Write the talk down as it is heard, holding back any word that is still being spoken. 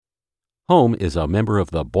Home is a member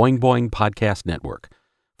of the Boing Boing Podcast Network.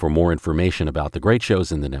 For more information about the great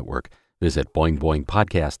shows in the network, visit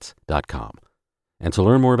boingboingpodcasts.com. And to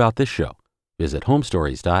learn more about this show, visit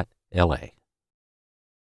homestories.la.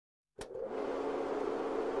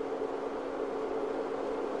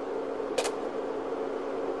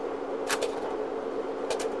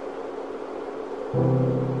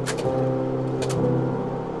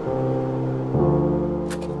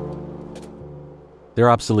 They're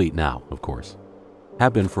obsolete now, of course.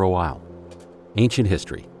 Have been for a while. Ancient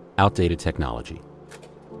history, outdated technology.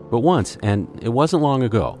 But once, and it wasn't long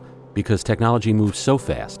ago, because technology moves so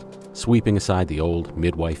fast, sweeping aside the old,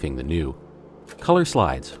 midwifing the new, color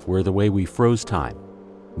slides were the way we froze time,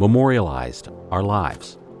 memorialized our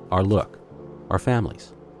lives, our look, our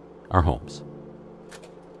families, our homes.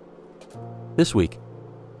 This week,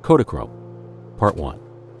 Kodachrome, Part 1.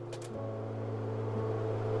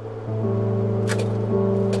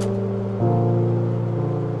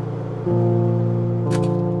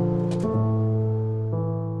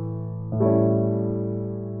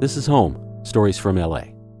 This is Home, Stories from LA.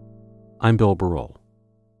 I'm Bill Barol.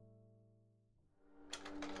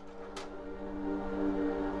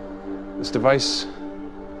 This device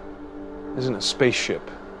isn't a spaceship.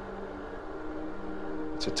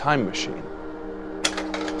 It's a time machine.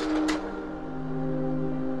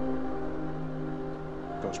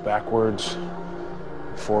 It goes backwards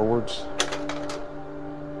and forwards.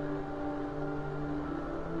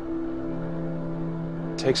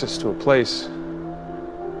 It takes us to a place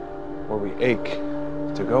where we ache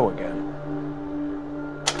to go again.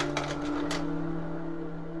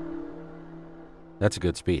 That's a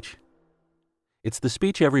good speech. It's the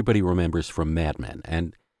speech everybody remembers from Mad Men,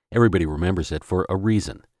 and everybody remembers it for a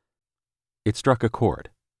reason. It struck a chord.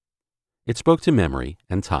 It spoke to memory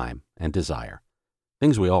and time and desire,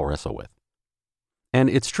 things we all wrestle with. And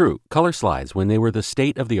it's true, color slides, when they were the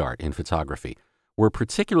state of the art in photography, were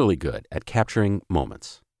particularly good at capturing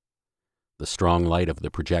moments. The strong light of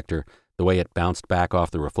the projector, the way it bounced back off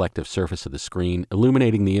the reflective surface of the screen,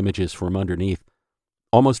 illuminating the images from underneath,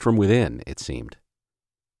 almost from within, it seemed.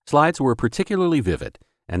 Slides were particularly vivid,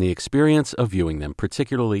 and the experience of viewing them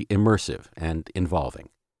particularly immersive and involving.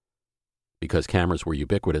 Because cameras were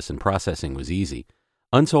ubiquitous and processing was easy,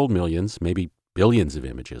 untold millions, maybe billions of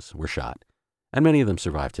images were shot, and many of them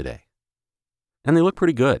survive today. And they look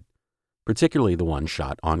pretty good, particularly the one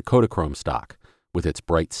shot on Kodachrome stock, with its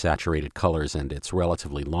bright saturated colors and its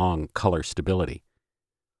relatively long color stability.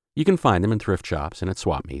 You can find them in thrift shops and at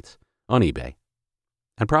swap meets, on eBay,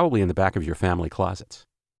 and probably in the back of your family closets.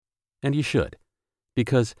 And you should,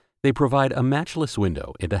 because they provide a matchless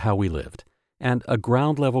window into how we lived and a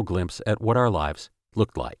ground-level glimpse at what our lives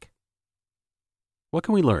looked like. What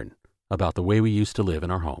can we learn about the way we used to live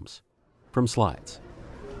in our homes from slides?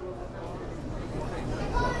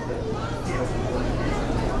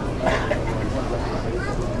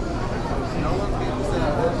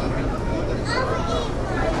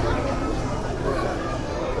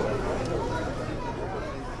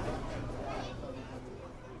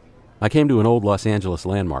 I came to an old Los Angeles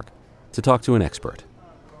landmark to talk to an expert.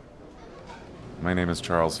 My name is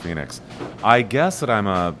Charles Phoenix. I guess that I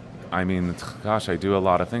do a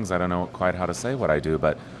lot of things. I don't know quite how to say what I do,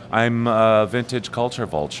 but I'm a vintage culture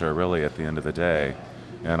vulture, really, at the end of the day.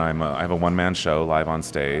 And I have a one-man show live on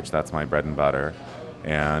stage. That's my bread and butter.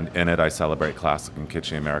 And in it, I celebrate classic and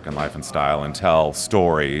kitschy American life and style and tell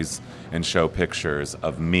stories and show pictures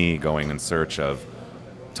of me going in search of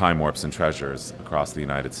time warps and treasures across the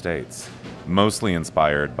United States, mostly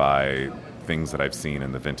inspired by things that I've seen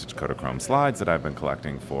in the vintage Kodachrome slides that I've been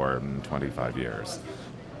collecting for 25 years.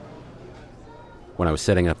 When I was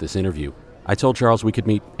setting up this interview, I told Charles we could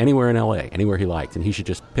meet anywhere in LA, anywhere he liked, and he should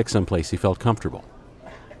just pick someplace he felt comfortable.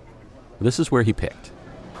 This is where he picked.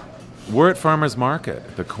 We're at Farmers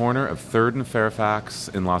Market, the corner of 3rd and Fairfax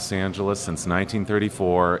in Los Angeles since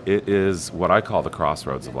 1934. It is what I call the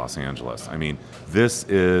crossroads of Los Angeles. I mean, this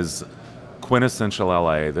is quintessential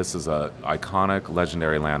LA. This is a iconic,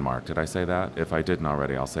 legendary landmark. Did I say that? If I didn't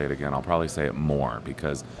already, I'll say it again. I'll probably say it more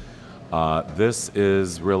because this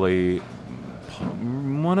is really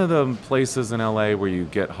one of the places in LA where you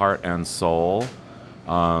get heart and soul.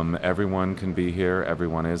 Everyone can be here.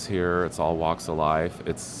 Everyone is here. It's all walks of life.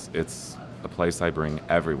 It's a place I bring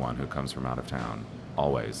everyone who comes from out of town,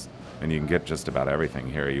 always. And you can get just about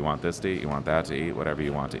everything here. You want this to eat, you want that to eat, whatever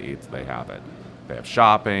you want to eat, they have it. They have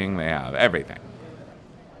shopping, they have everything.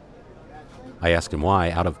 I asked him why,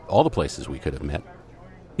 out of all the places we could have met,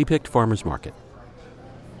 he picked Farmers Market.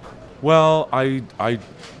 Well,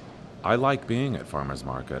 I like being at Farmers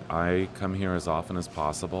Market. I come here as often as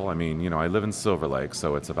possible. I mean, I live in Silver Lake,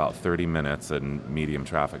 so it's about 30 minutes in medium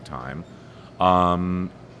traffic time. And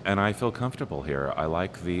I feel comfortable here. I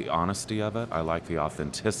like the honesty of it. I like the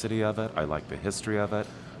authenticity of it. I like the history of it.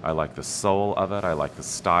 I like the soul of it. I like the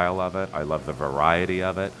style of it. I love the variety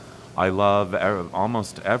of it. I love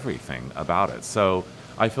almost everything about it. So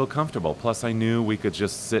I feel comfortable. Plus, I knew we could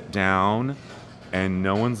just sit down and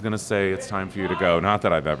no one's going to say it's time for you to go. Not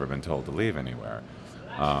that I've ever been told to leave anywhere.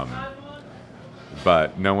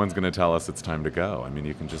 But no one's going to tell us it's time to go. I mean,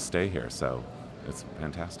 you can just stay here. So it's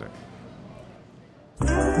fantastic.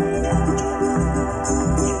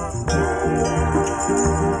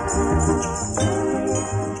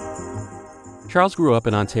 Charles grew up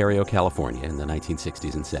in Ontario, California in the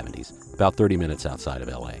 1960s and 70s, about 30 minutes outside of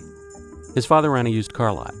LA. His father ran a used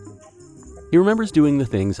car lot. He remembers doing the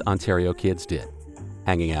things Ontario kids did.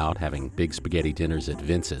 Hanging out, having big spaghetti dinners at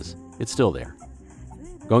Vince's. It's still there.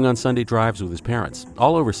 Going on Sunday drives with his parents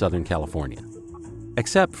all over Southern California.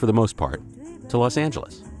 Except, for the most part, to Los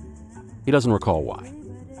Angeles. He doesn't recall why.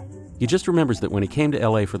 He just remembers that when he came to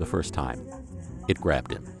LA for the first time, it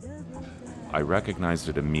grabbed him. I recognized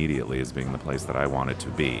it immediately as being the place that I wanted to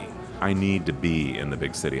be. I need to be in the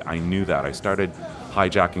big city. I knew that. I started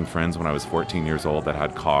hijacking friends when I was 14 years old that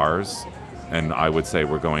had cars, and I would say,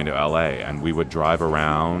 we're going to LA, and we would drive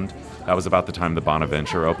around. That was about the time the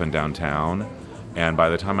Bonaventure opened downtown, and by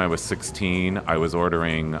the time I was 16, I was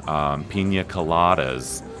ordering pina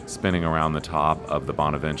coladas spinning around the top of the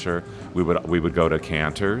Bonaventure. We would go to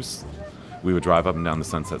Cantor's. We would drive up and down the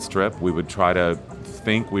Sunset Strip. We would try to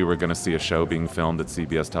think we were going to see a show being filmed at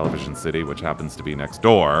CBS Television City, which happens to be next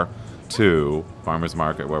door to Farmers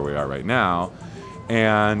Market, where we are right now.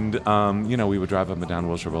 And, we would drive up and down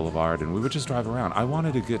Wilshire Boulevard, and we would just drive around. I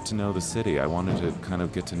wanted to get to know the city. I wanted to kind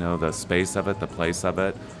of get to know the space of it, the place of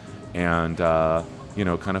it, and,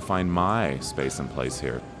 kind of find my space and place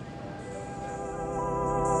here.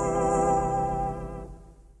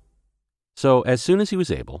 So as soon as he was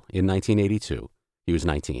able, in 1982, he was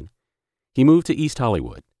 19, he moved to East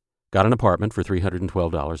Hollywood, got an apartment for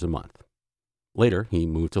 $312 a month. Later, he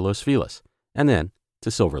moved to Los Feliz, and then to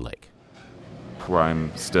Silver Lake. Where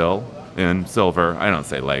I'm still in Silver. I don't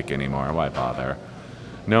say Lake anymore. Why bother?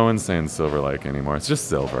 No one's saying Silver Lake anymore. It's just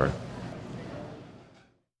Silver.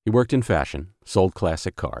 He worked in fashion, sold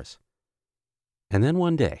classic cars. And then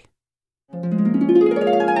one day...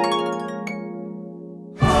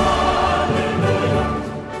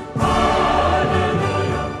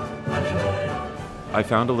 I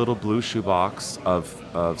found a little blue shoebox of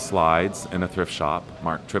slides in a thrift shop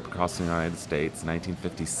marked Trip Across the United States,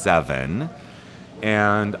 1957.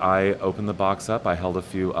 And I opened the box up, I held a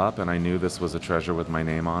few up, and I knew this was a treasure with my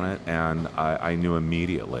name on it, and I knew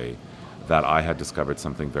immediately that I had discovered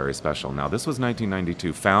something very special. Now, this was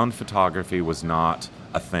 1992. Found photography was not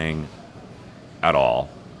a thing at all.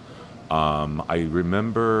 I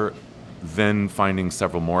remember then finding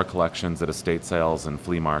several more collections at estate sales and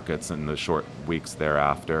flea markets in the short weeks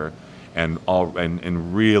thereafter, and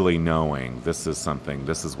really knowing this is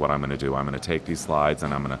what I'm going to do. I'm going to take these slides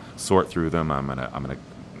and I'm going to sort through them. I'm going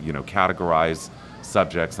to categorize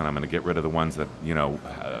subjects, and I'm going to get rid of the ones that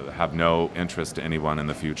have no interest to anyone in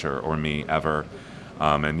the future or me ever.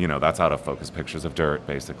 That's out of focus pictures of dirt,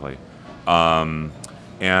 basically. And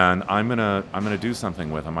I'm gonna do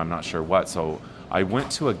something with them. I'm not sure what. So I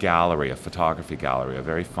went to a gallery, a photography gallery, a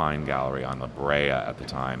very fine gallery on La Brea at the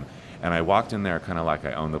time, and I walked in there kind of like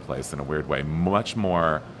I owned the place in a weird way, much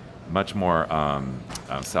more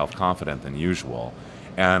self-confident than usual.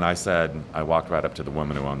 And I walked right up to the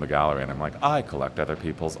woman who owned the gallery, and I'm like, I collect other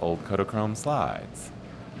people's old Kodachrome slides.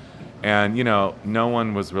 And, no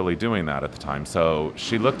one was really doing that at the time. So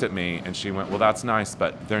she looked at me and she went, well, that's nice,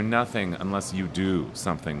 but they're nothing unless you do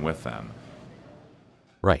something with them.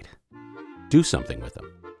 Right. Do something with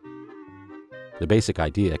them. The basic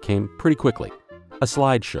idea came pretty quickly. A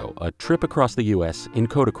slideshow, a trip across the U.S. in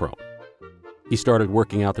Kodachrome. He started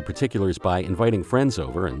working out the particulars by inviting friends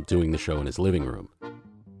over and doing the show in his living room.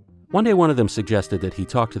 One day, one of them suggested that he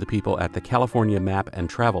talk to the people at the California Map and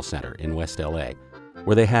Travel Center in West L.A.,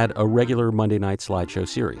 where they had a regular Monday night slideshow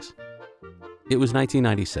series. It was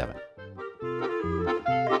 1997.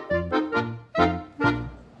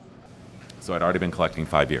 So I'd already been collecting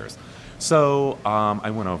 5 years. So I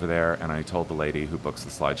went over there and I told the lady who books the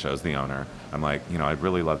slideshows, the owner, I'm like, I'd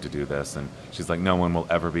really love to do this. And she's like, no one will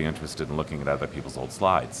ever be interested in looking at other people's old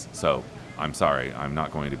slides. So I'm sorry, I'm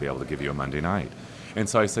not going to be able to give you a Monday night. And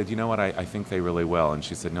so I said, you know what, I think they really will. And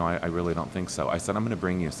she said, no, I really don't think so. I said, I'm going to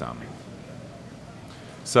bring you some.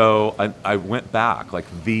 So I went back like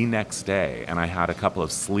the next day, and I had a couple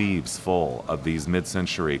of sleeves full of these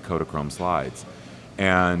mid-century Kodachrome slides.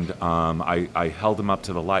 And I held them up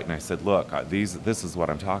to the light, and I said, look, this is what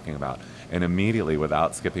I'm talking about. And immediately,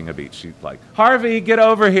 without skipping a beat, she's like, Harvey, get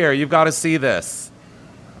over here. You've got to see this.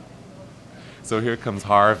 So here comes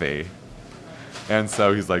Harvey. And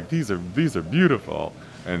so he's like, these are beautiful.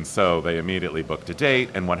 And so they immediately booked a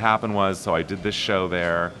date. And what happened was, so I did this show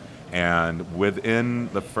there. And within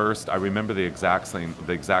the first, I remember the exact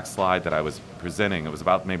slide that I was presenting. It was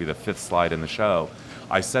about maybe the 5th slide in the show.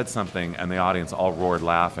 I said something, and the audience all roared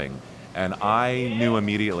laughing. And I knew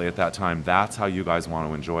immediately at that time, that's how you guys want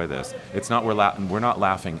to enjoy this. It's not we're not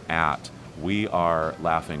laughing at. We are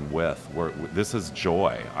laughing with. This is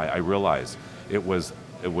joy. I realized it was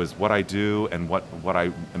what I do, and what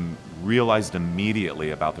I realized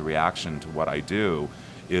immediately about the reaction to what I do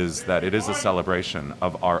is that it is a celebration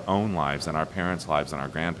of our own lives and our parents' lives and our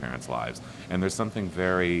grandparents' lives. And there's something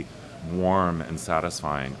very warm and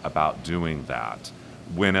satisfying about doing that,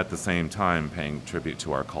 when at the same time paying tribute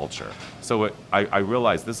to our culture. So I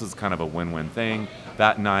realized this is kind of a win-win thing.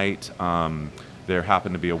 That night, there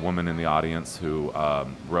happened to be a woman in the audience who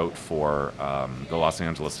wrote for the Los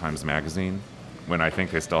Angeles Times Magazine, when I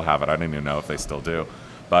think they still have it. I don't even know if they still do.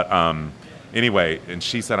 But anyway, and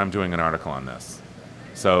she said, I'm doing an article on this.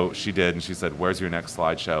 So she did, and she said, where's your next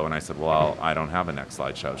slideshow? And I said, well, I don't have a next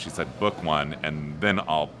slideshow. She said, book one, and then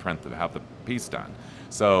I'll have the piece done.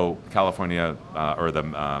 So California,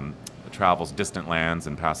 Travels Distant Lands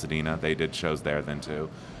in Pasadena, they did shows there then too.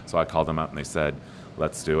 So I called them up, and they said,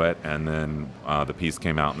 let's do it. And then the piece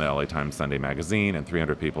came out in the LA Times Sunday magazine, and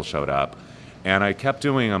 300 people showed up. And I kept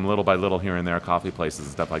doing them little by little here and there, coffee places and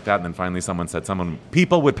stuff like that. And then finally someone said,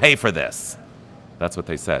 people would pay for this. That's what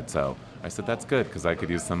they said. So I said, that's good, because I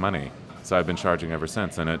could use some money. So I've been charging ever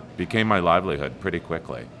since, and it became my livelihood pretty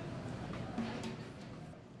quickly.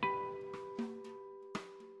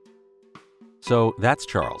 So that's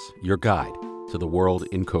Charles, your guide to the world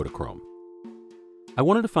in Kodachrome. I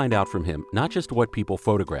wanted to find out from him not just what people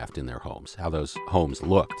photographed in their homes, how those homes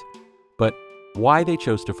looked, but why they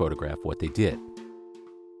chose to photograph what they did.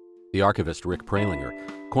 The archivist Rick Pralinger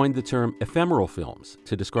coined the term ephemeral films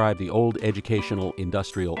to describe the old educational,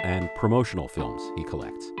 industrial, and promotional films he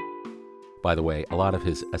collects. By the way, a lot of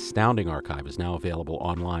his astounding archive is now available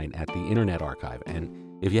online at the Internet Archive,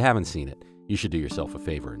 and if you haven't seen it, you should do yourself a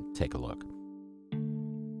favor and take a look.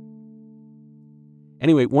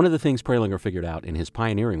 Anyway, one of the things Pralinger figured out in his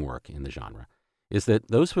pioneering work in the genre is that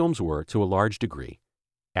those films were, to a large degree,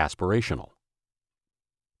 aspirational.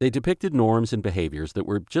 They depicted norms and behaviors that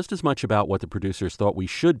were just as much about what the producers thought we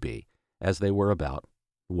should be as they were about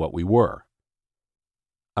what we were.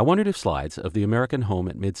 I wondered if slides of the American home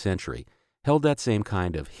at mid-century held that same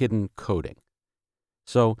kind of hidden coding.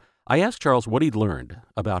 So I asked Charles what he'd learned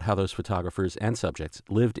about how those photographers and subjects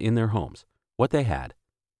lived in their homes, what they had,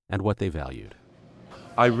 and what they valued.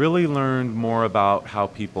 I really learned more about how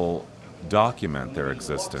people document their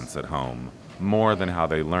existence at home, more than how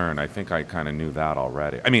they learn. I think I kind of knew that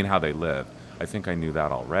already. I mean, how they live. I think I knew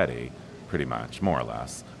that already, pretty much, more or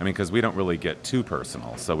less. I mean, because we don't really get too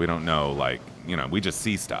personal, so we don't know, we just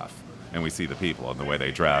see stuff, and we see the people and the way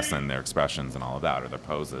they dress and their expressions and all of that, or their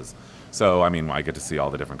poses. So, I mean, I get to see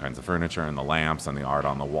all the different kinds of furniture and the lamps and the art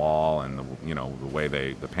on the wall and the way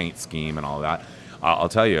the paint scheme and all of that. I'll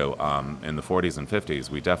tell you, in the 40s and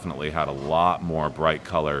 50s, we definitely had a lot more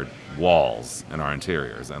bright-colored walls in our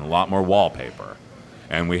interiors and a lot more wallpaper.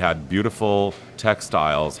 And we had beautiful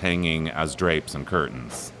textiles hanging as drapes and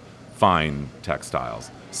curtains, fine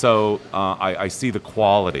textiles. So I see the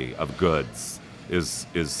quality of goods is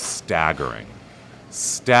staggering.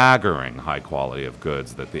 Staggering high quality of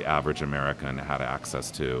goods that the average American had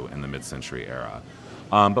access to in the mid-century era.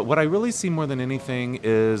 But what I really see more than anything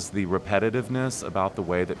is the repetitiveness about the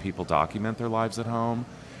way that people document their lives at home.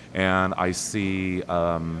 And I see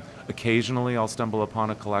occasionally I'll stumble upon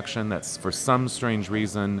a collection that's for some strange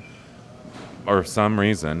reason, or some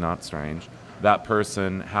reason, not strange, that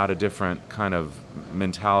person had a different kind of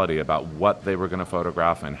mentality about what they were going to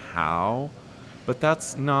photograph and how. But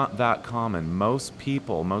that's not that common. Most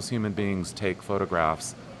people, most human beings take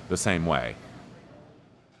photographs the same way.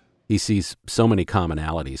 He sees so many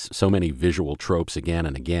commonalities, so many visual tropes again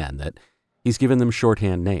and again, that he's given them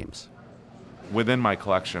shorthand names. Within my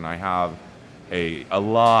collection, I have a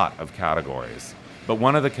lot of categories. But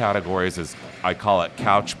one of the categories is, I call it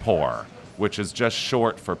couch pour, which is just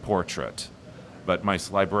short for portrait. But my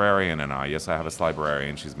librarian and I, yes, I have a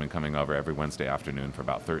librarian. She's been coming over every Wednesday afternoon for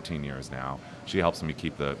about 13 years now. She helps me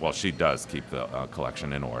she does keep the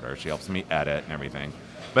collection in order. She helps me edit and everything.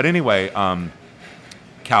 But anyway,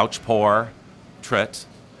 couch portrait.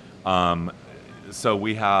 So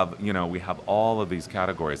we have all of these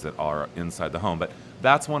categories that are inside the home, but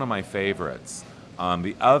that's one of my favorites.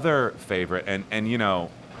 The other favorite, and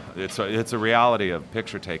it's a reality of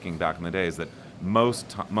picture taking back in the days that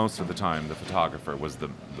most of the time the photographer was the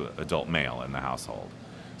adult male in the household.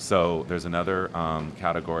 So there's another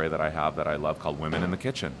category that I have that I love called Women in the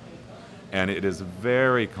Kitchen. And it is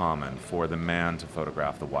very common for the man to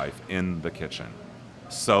photograph the wife in the kitchen,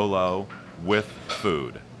 solo, with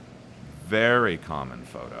food. Very common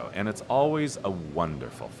photo. And it's always a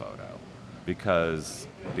wonderful photo because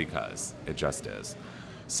it just is.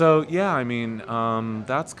 So, yeah, I mean,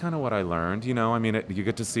 that's kind of what I learned. You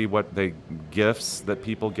get to see gifts that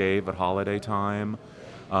people gave at holiday time,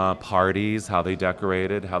 parties, how they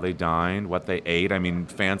decorated, how they dined, what they ate. I mean,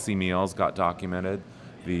 fancy meals got documented.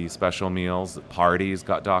 The special meals, parties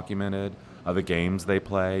got documented. The games they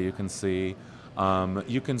play, you can see.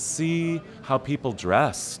 You can see how people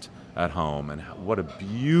dressed at home and what a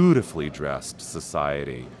beautifully dressed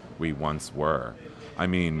society we once were. I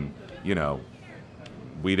mean,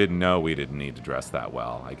 we didn't know we didn't need to dress that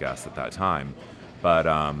well, I guess, at that time. But,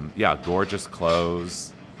 gorgeous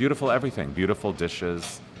clothes, beautiful everything, beautiful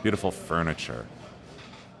dishes, beautiful furniture.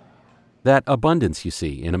 That abundance you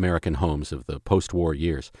see in American homes of the post-war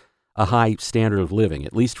years, a high standard of living,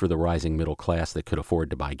 at least for the rising middle class that could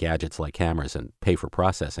afford to buy gadgets like cameras and pay for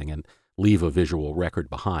processing and leave a visual record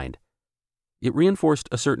behind, it reinforced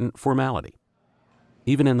a certain formality,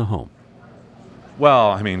 even in the home.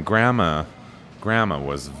 Well, I mean, Grandma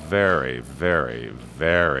was very, very,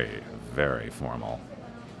 very, very formal.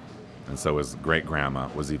 And so was great-grandma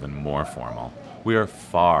was even more formal. We are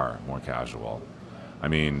far more casual. I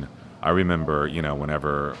mean, I remember,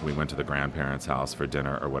 whenever we went to the grandparents' house for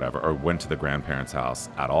dinner or whatever, or went to the grandparents' house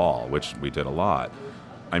at all, which we did a lot,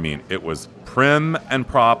 I mean, it was prim and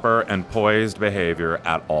proper and poised behavior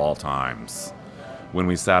at all times. When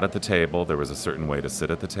we sat at the table, there was a certain way to sit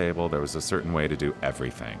at the table. There was a certain way to do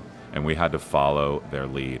everything. And we had to follow their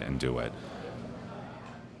lead and do it.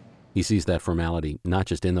 He sees that formality not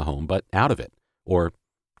just in the home, but out of it, or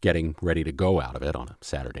getting ready to go out of it on a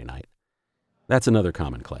Saturday night. That's another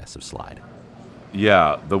common class of slide.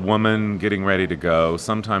 Yeah, the woman getting ready to go.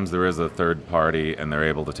 Sometimes there is a third party, and they're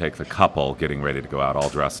able to take the couple getting ready to go out all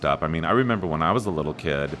dressed up. I mean, I remember when I was a little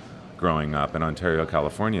kid growing up in Ontario,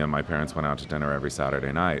 California, my parents went out to dinner every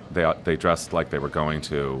Saturday night. They dressed like they were going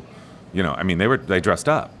to, they dressed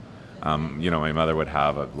up. My mother would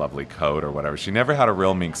have a lovely coat or whatever. She never had a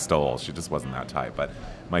real mink stole. She just wasn't that type. But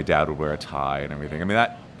my dad would wear a tie and everything. I mean,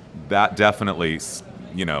 that definitely,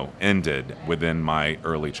 ended within my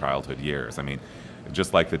early childhood years. I mean,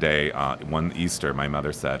 just like the day, one Easter, my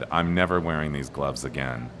mother said, "I'm never wearing these gloves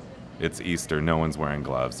again. It's Easter. No one's wearing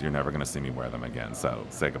gloves. You're never going to see me wear them again. So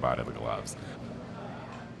say goodbye to the gloves."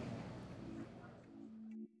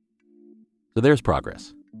 So there's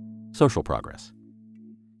progress. Social progress.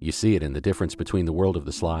 You see it in the difference between the world of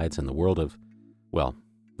the slides and the world of,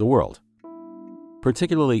 the world.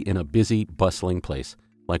 Particularly in a busy, bustling place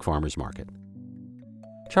like Farmer's Market.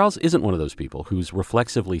 Charles isn't one of those people who's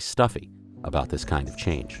reflexively stuffy about this kind of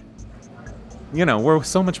change. We're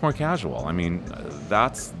so much more casual. I mean,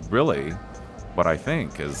 that's really what I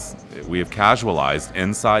think is we have casualized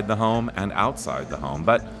inside the home and outside the home.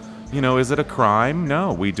 But, is it a crime?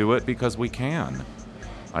 No, we do it because we can,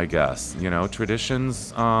 I guess.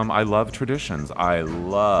 Traditions, I love traditions.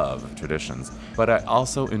 But I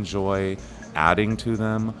also enjoy adding to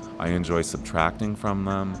them. I enjoy subtracting from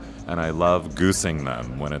them. And I love goosing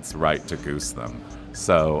them when it's right to goose them.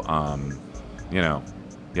 So,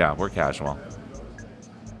 we're casual.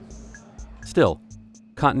 Still,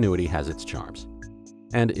 continuity has its charms.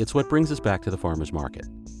 And it's what brings us back to the farmer's market.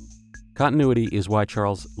 Continuity is why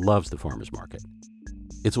Charles loves the farmer's market.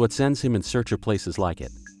 It's what sends him in search of places like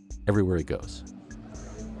it, everywhere he goes.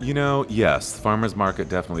 Yes, farmer's market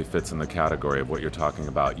definitely fits in the category of what you're talking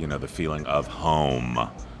about, the feeling of home,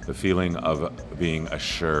 the feeling of being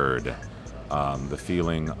assured, the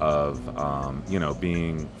feeling of,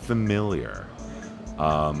 being familiar,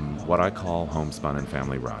 what I call homespun and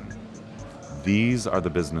family run. These are the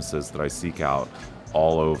businesses that I seek out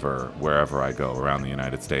all over wherever I go around the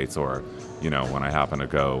United States or, when I happen to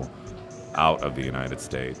go out of the United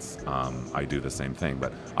States, I do the same thing.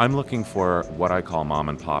 But I'm looking for what I call mom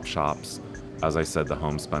and pop shops. As I said, the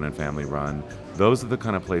homespun and family run. Those are the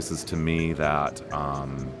kind of places to me that,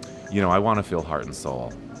 I want to feel heart and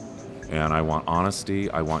soul. And I want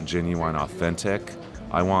honesty. I want genuine, authentic.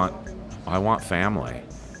 I want family.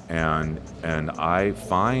 And I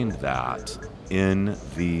find that in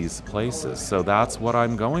these places. So that's what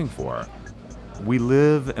I'm going for. we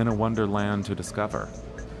live in a wonderland to discover.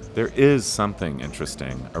 There is something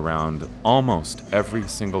interesting around almost every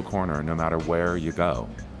single corner, no matter where you go.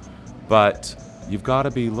 But you've got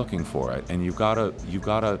to be looking for it, and you've got to,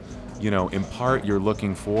 impart your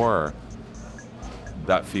looking for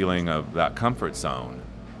that feeling of that comfort zone.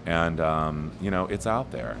 And, it's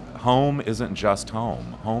out there. Home isn't just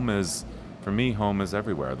home. For me, home is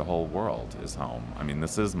everywhere. The whole world is home. I mean,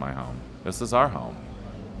 this is my home. This is our home.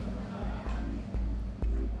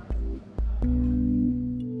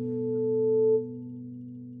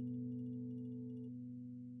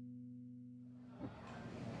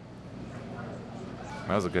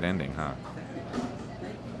 That was a good ending, huh?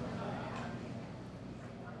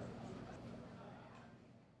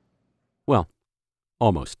 Well,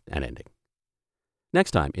 almost an ending.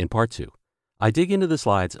 Next time, in part 2, I dig into the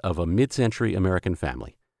slides of a mid-century American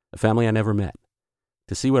family, a family I never met,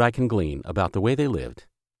 to see what I can glean about the way they lived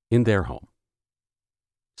in their home.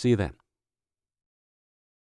 See you then.